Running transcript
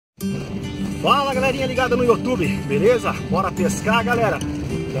Fala galerinha ligada no YouTube, beleza? Bora pescar, galera.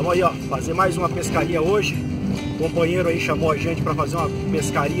 Vamos aí, ó, fazer mais uma pescaria hoje. O companheiro aí chamou a gente para fazer uma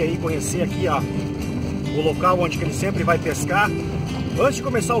pescaria aí, conhecer aqui, ó, o local onde que ele sempre vai pescar. Antes de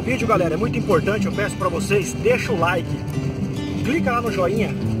começar o vídeo, galera, é muito importante, eu peço para vocês, deixa o like, clica lá no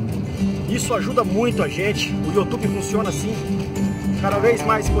joinha. Isso ajuda muito a gente. O YouTube funciona assim. Cada vez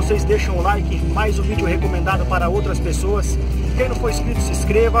mais que vocês deixam o like, mais o vídeo é recomendado para outras pessoas. Quem não for inscrito, se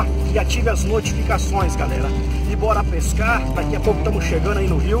inscreva e ative as notificações, galera. E bora pescar. Daqui a pouco estamos chegando aí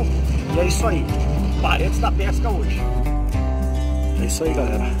no rio. E é isso aí. Parentes da pesca hoje. É isso aí,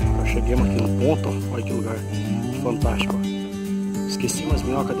 galera. Já chegamos aqui no ponto, ó. Olha que lugar fantástico, ó. Esqueci umas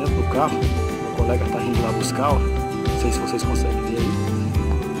minhocas dentro do carro. Meu colega tá indo lá buscar, ó. Não sei se vocês conseguem ver aí.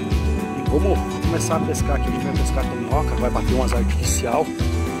 Vamos começar a pescar aqui. A gente vai pescar com minhoca, vai bater umas artificial.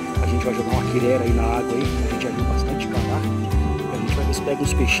 A gente vai jogar uma quireira aí na água aí. A gente já viu bastante cará. A gente vai ver se pega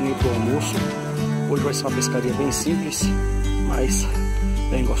uns peixinhos pro almoço. Hoje vai ser uma pescaria bem simples, mas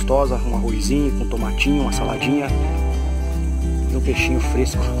bem gostosa. Um arrozinho com tomatinho, uma saladinha e um peixinho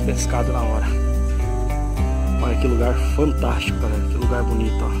fresco pescado na hora. Olha que lugar fantástico, galera. Que lugar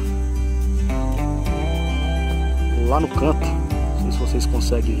bonito, ó. Lá no canto, não sei se vocês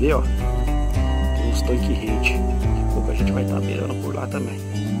conseguem ver, ó, tem uns tanques rede. Daqui a pouco a gente vai estar beirando por lá também.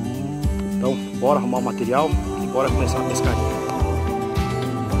 Então, bora arrumar o material e bora começar a pescaria.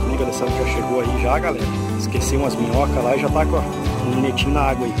 O amigo Alessandro já chegou aí já, galera. Esqueci umas minhocas lá e já tá com um minetinho na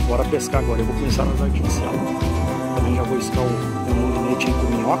água aí. Bora pescar agora. Eu vou começar nas artificial. Também já vou iscar um minetinho com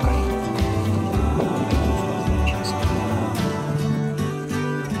minhoca. Já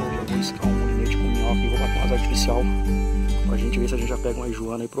vou iscar um minete com minhoca e vou bater umas artificial. Pra gente ver se a gente já pega uma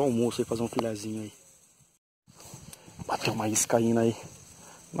joana aí pro almoço e fazer um filezinho aí. Bater uma iscaína aí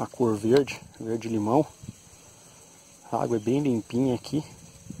na cor verde, verde limão. A água é bem limpinha aqui.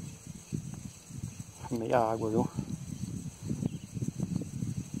 Meia água, viu?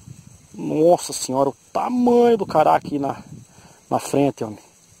 Nossa senhora, o tamanho do cará aqui na frente, homem.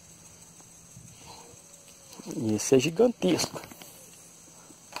 E esse é gigantesco.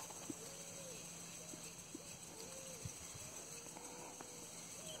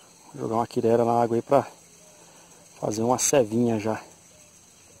 Vou jogar uma quireira na água aí pra fazer uma cevinha já.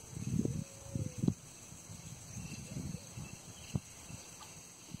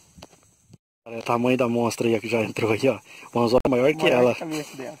 Olha o tamanho da monstra aí que já entrou aí, ó. O anzol é maior que ela.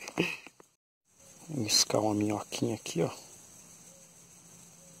 Vou iscar uma minhoquinha aqui, ó.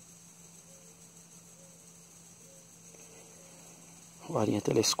 Varinha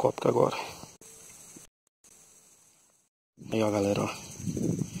telescópica agora. Aí, ó, galera, ó.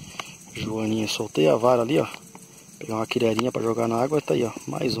 Joaninha, soltei a vara ali, ó. Pegar uma quireirinha pra jogar na água, tá aí, ó.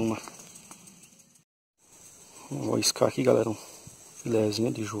 Mais uma. Vou iscar aqui, galera, um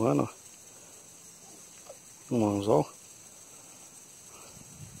filezinho de joana, ó. Um anzol.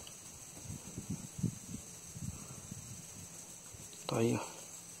 Tá aí, ó.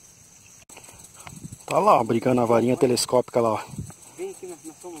 Tá lá, ó, brincando a varinha telescópica lá, ó. Vem aqui, nós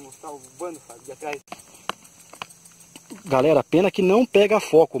vamos mostrar o bando, Fábio, de atrás. Galera, pena que não pega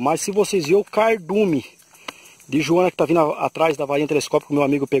foco, mas se vocês verem o cardume de joana que tá vindo atrás da varinha telescópica que o meu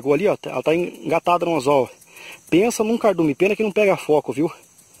amigo pegou ali, ó, ela tá engatada no anzol. Pensa num cardume, pena que não pega foco, viu?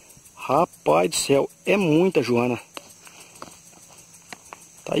 Rapaz do céu, é muita joana.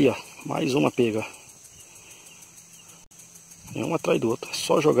 Tá aí, ó, mais uma pega. É uma atrás do outro, é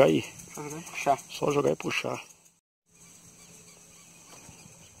só jogar e puxar. Só jogar e puxar.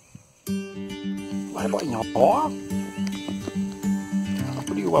 Vai, boinha, ó.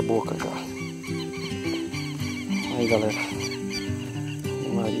 Abriu a boca já. Aí, galera.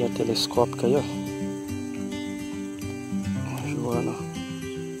 Varinha telescópica aí, ó. Uma joana.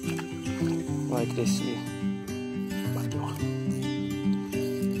 Vai crescer. Bateu. Uma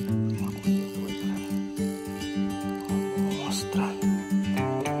coisa doida. Mostra.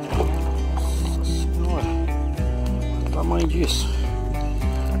 Nossa senhora. Olha o tamanho disso.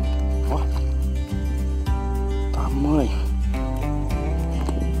 Ó. Tamanho.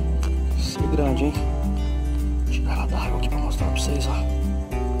 Isso é grande, hein? Vou tirar ela da água aqui pra mostrar pra vocês, ó.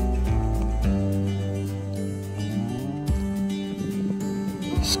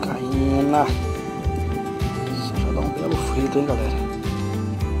 Pescaína. Isso já dá um belo frito, hein, galera?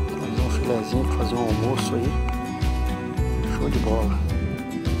 Fazer um filezinho pra fazer um almoço aí. Show de bola.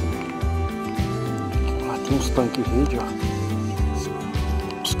 Lá tem uns tanques verdes, ó.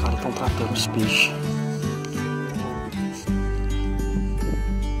 Os caras estão tratando os peixes.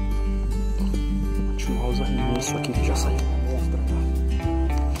 Continuar usando isso aqui que já saiu.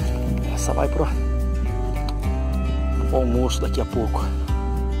 Essa vai pro almoço daqui a pouco.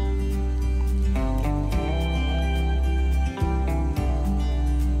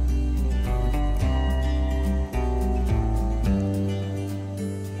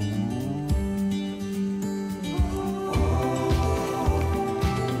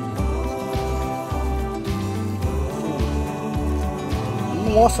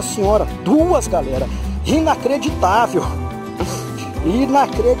 nossa senhora, duas, galera. Inacreditável.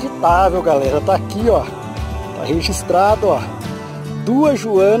 Inacreditável, galera. Tá aqui, ó. Tá registrado, ó. 2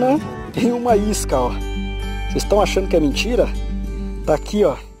 joanas e uma isca, ó. Vocês estão achando que é mentira? Tá aqui,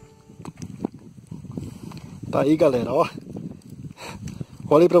 ó. Tá aí, galera, ó.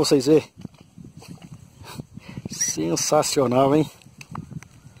 Olha aí pra vocês verem. Sensacional, hein?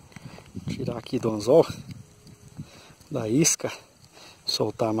 Tirar aqui do anzol, da isca,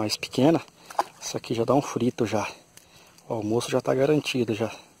 soltar a mais pequena. Isso aqui já dá um frito já. O almoço já tá garantido já.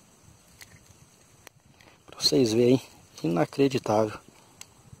 Pra vocês verem, hein? Inacreditável.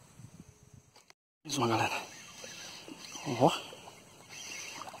 Mais uma, galera. Ó.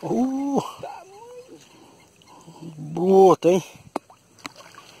 Bruto, hein?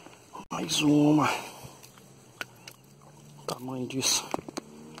 Mais uma. O tamanho disso.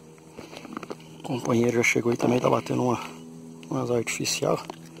 O companheiro já chegou e também tá batendo umas artificial.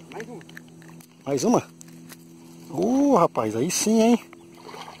 Mais uma? Rapaz, aí sim, hein?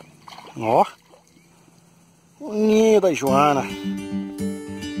 Ó. O ninho da joana.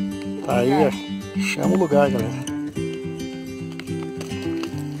 Tá aí, ó. Chama o lugar, galera.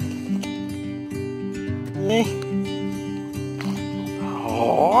 Hein?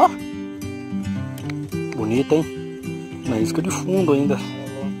 Ó. Bonita, hein? Na isca de fundo ainda.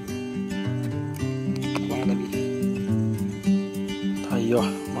 Tá aí, ó.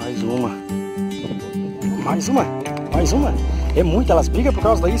 Mais uma. Mais uma. Mais uma. É muito. Elas brigam por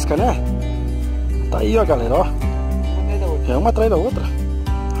causa da isca, né? Tá aí, ó, galera, ó. É uma atrás da outra.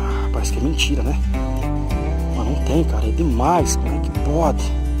 Parece que é mentira, né? Mas não tem, cara. É demais. Como é que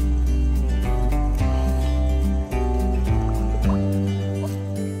pode?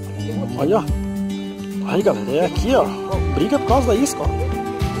 Olha, ó. Aí, galera, é aqui, ó. Briga por causa da isca, ó.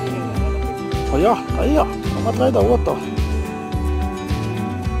 Olha, ó. Aí, ó. Uma atrás da outra, ó.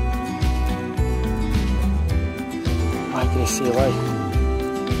 Vai crescer, vai.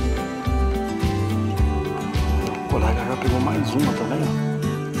 O colega já pegou mais uma também, ó.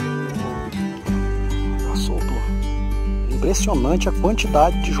 Já soltou. Impressionante a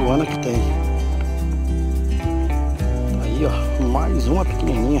quantidade de joana que tem. Aí, ó. Mais uma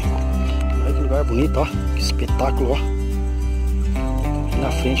pequenininha. Olha que lugar bonito, ó. Que espetáculo, ó. Aqui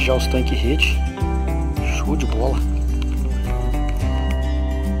na frente já os tanques rede. Show de bola.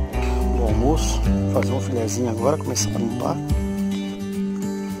 O almoço. Fazer um filezinho agora. Começar a limpar.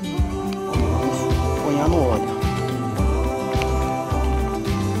 Vamos ponhar no óleo.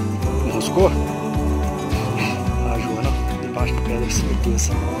 Enroscou? A joana debaixo do pedra,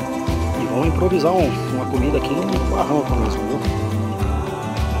 certeza. E vamos improvisar uma comida aqui no barranco mesmo, viu?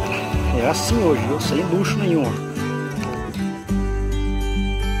 É assim hoje, viu? Sem luxo nenhum.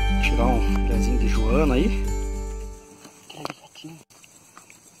 Tirar um filezinho de joana aí.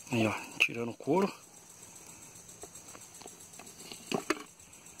 Aí, ó, tirando o couro.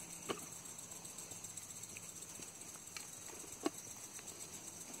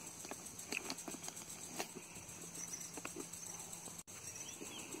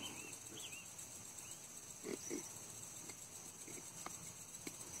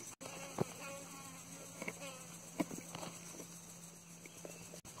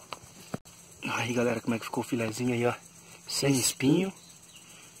 Aí, galera, como é que ficou o filezinho aí, ó. Sem espinho.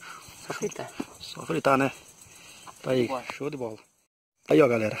 Só fritar. Só fritar, né? Tá aí, show de bola. Aí, ó,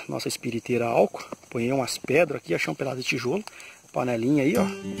 galera, nossa espiriteira álcool. Põe umas pedras aqui, achei um pedaço de tijolo. Panelinha aí, ó.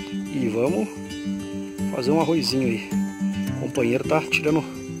 E vamos fazer um arrozinho aí. O companheiro tá tirando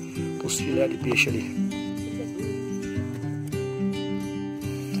os filés de peixe ali.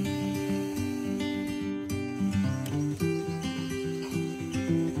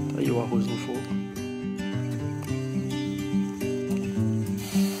 Tá aí o arroz no fogo.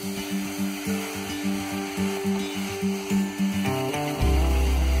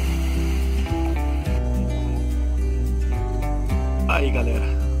 Aí, galera,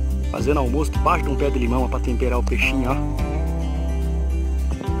 fazendo almoço debaixo de um pé de limão para temperar o peixinho, ó.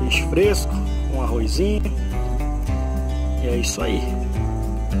 Peixe fresco, um arrozinho. E é isso aí.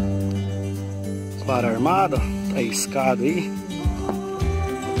 Vara armada, tá iscado aí.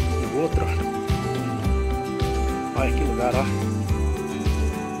 E outra. Olha que lugar, ó.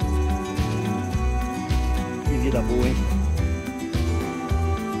 Que vida boa, hein?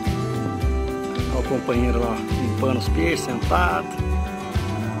 Olha o companheiro lá limpando os peixes, sentado.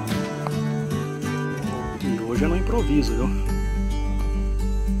 E hoje é no improviso, viu?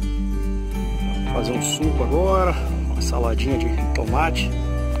 Vou fazer um suco agora, uma saladinha de tomate,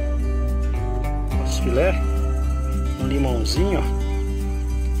 os filé, um limãozinho, ó.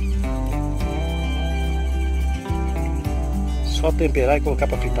 Só temperar e colocar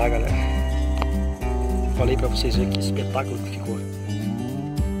pra fritar, galera. Falei pra vocês verem que espetáculo que ficou.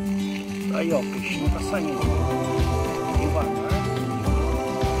 Aí, ó, o peixinho tá saindo. Devagar.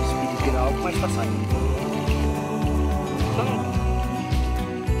 Speed virar algo, mas tá saindo.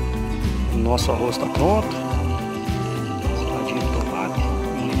 O nosso arroz tá pronto. Saladinha de tomate.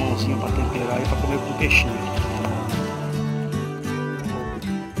 Um limãozinho pra temperar e pra comer com peixinho.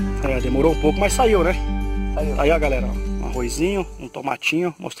 Demorou um pouco, mas saiu, né? Saiu. Aí, ó, galera, ó, um arrozinho, um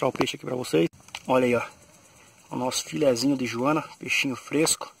tomatinho. Vou mostrar o peixe aqui pra vocês. Olha aí, ó. O nosso filezinho de joana, peixinho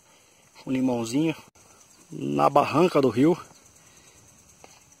fresco. Um limãozinho. Na barranca do rio.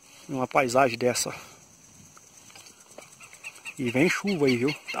 Uma paisagem dessa. E vem chuva aí,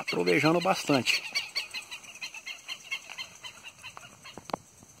 viu? Tá trovejando bastante.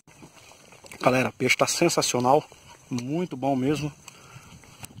 Galera, o peixe tá sensacional. Muito bom mesmo.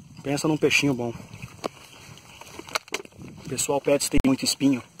 Pensa num peixinho bom. O pessoal pede se tem muito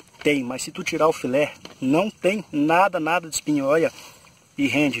espinho. Tem, mas se tu tirar o filé, não tem nada de espinho. Olha, e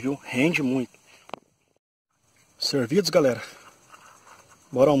rende, viu? Rende muito. Servidos, galera.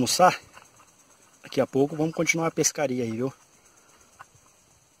 Bora almoçar? Daqui a pouco vamos continuar a pescaria aí, viu?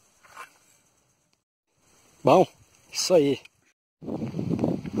 Bom, isso aí.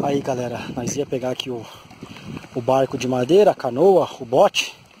 Aí, galera, nós ia pegar aqui o barco de madeira, a canoa, o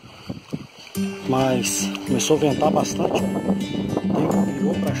bote. Mas começou a ventar bastante, ó. O tempo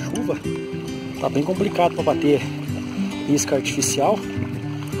virou para chuva. Tá bem complicado para bater isca artificial.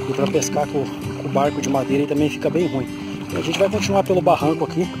 E para pescar com o barco de madeira aí também fica bem ruim. E a gente vai continuar pelo barranco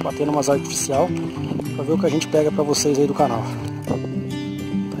aqui, batendo umas artificial, para ver o que a gente pega para vocês aí do canal. Vamos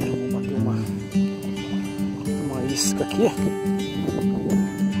bater uma isca aqui.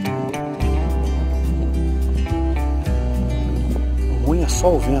 O ruim é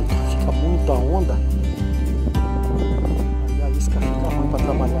só o vento. Fica muita onda, aí a isca fica ruim para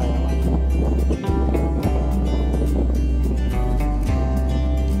trabalhar ela.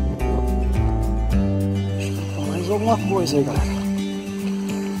 Mais alguma coisa aí, galera.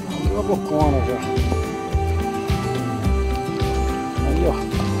 Abriu a bocona já. Aí, ó.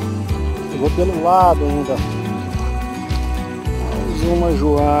 Pegou pelo lado ainda. Mais uma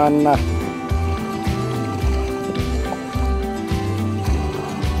joana.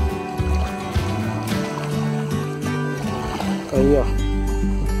 Aí, ó,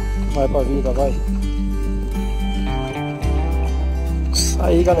 vai pra vida, vai. Isso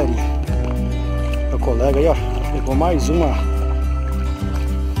aí, galerinha. Meu colega aí, ó, pegou mais uma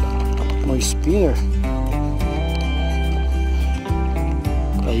no spinner.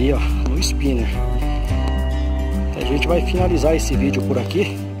 Aí, ó, no spinner. A gente vai finalizar esse vídeo por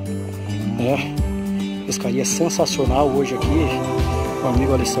aqui, né? Pescaria sensacional hoje aqui. O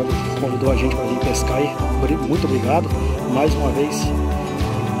amigo Alessandro convidou a gente para vir pescar aí. Muito obrigado mais uma vez.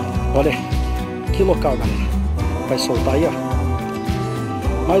 Olha que local, galera. Vai soltar aí, ó.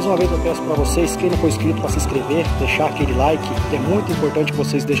 Mais uma vez eu peço para vocês, quem não for inscrito, para se inscrever, deixar aquele like. É muito importante que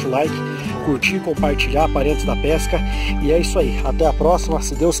vocês deixem o like, curtir, compartilhar, parentes da pesca. E é isso aí. Até a próxima,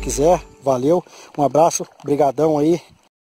 se Deus quiser. Valeu. Um abraço. Brigadão aí.